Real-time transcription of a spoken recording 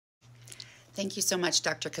Thank you so much,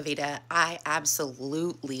 Dr. Kavita. I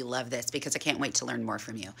absolutely love this because I can't wait to learn more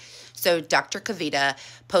from you. So Dr. Kavita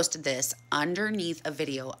posted this underneath a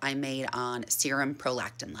video I made on serum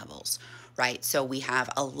prolactin levels, right? So we have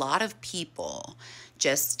a lot of people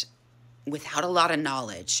just without a lot of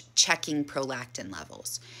knowledge checking prolactin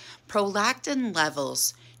levels. Prolactin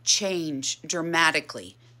levels change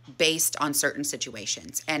dramatically based on certain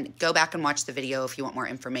situations. And go back and watch the video if you want more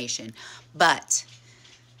information. But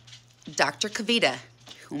Dr. Kavita,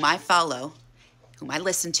 whom I follow, whom I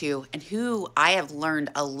listen to, and who I have learned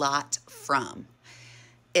a lot from,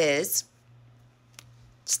 is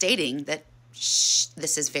stating that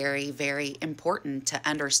this is very, very important to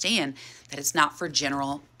understand that it's not for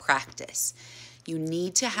general practice. You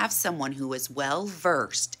need to have someone who is well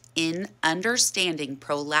versed in understanding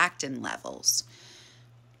prolactin levels.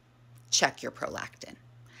 Check your prolactin.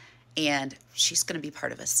 And she's going to be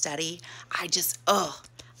part of a study.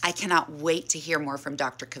 I cannot wait to hear more from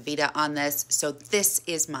Dr. Kavita on this. So this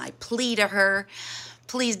is my plea to her.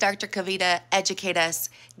 Please, Dr. Kavita, educate us.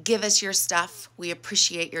 Give us your stuff. We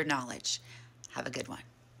appreciate your knowledge. Have a good one.